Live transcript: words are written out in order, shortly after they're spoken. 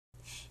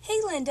Hey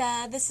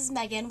Linda, this is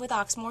Megan with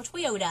Oxmoor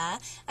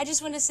Toyota. I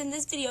just want to send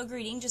this video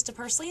greeting just to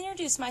personally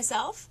introduce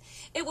myself.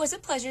 It was a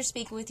pleasure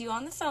speaking with you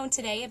on the phone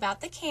today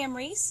about the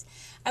Camrys.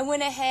 I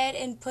went ahead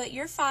and put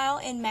your file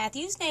in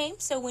Matthew's name,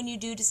 so when you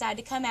do decide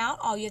to come out,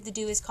 all you have to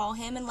do is call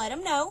him and let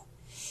him know.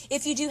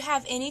 If you do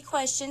have any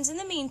questions in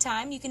the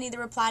meantime, you can either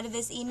reply to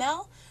this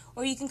email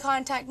or you can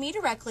contact me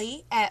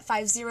directly at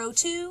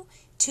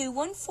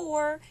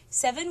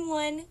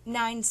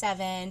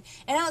 502-214-7197. And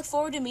I look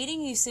forward to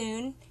meeting you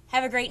soon.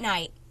 Have a great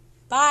night.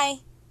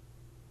 Bye.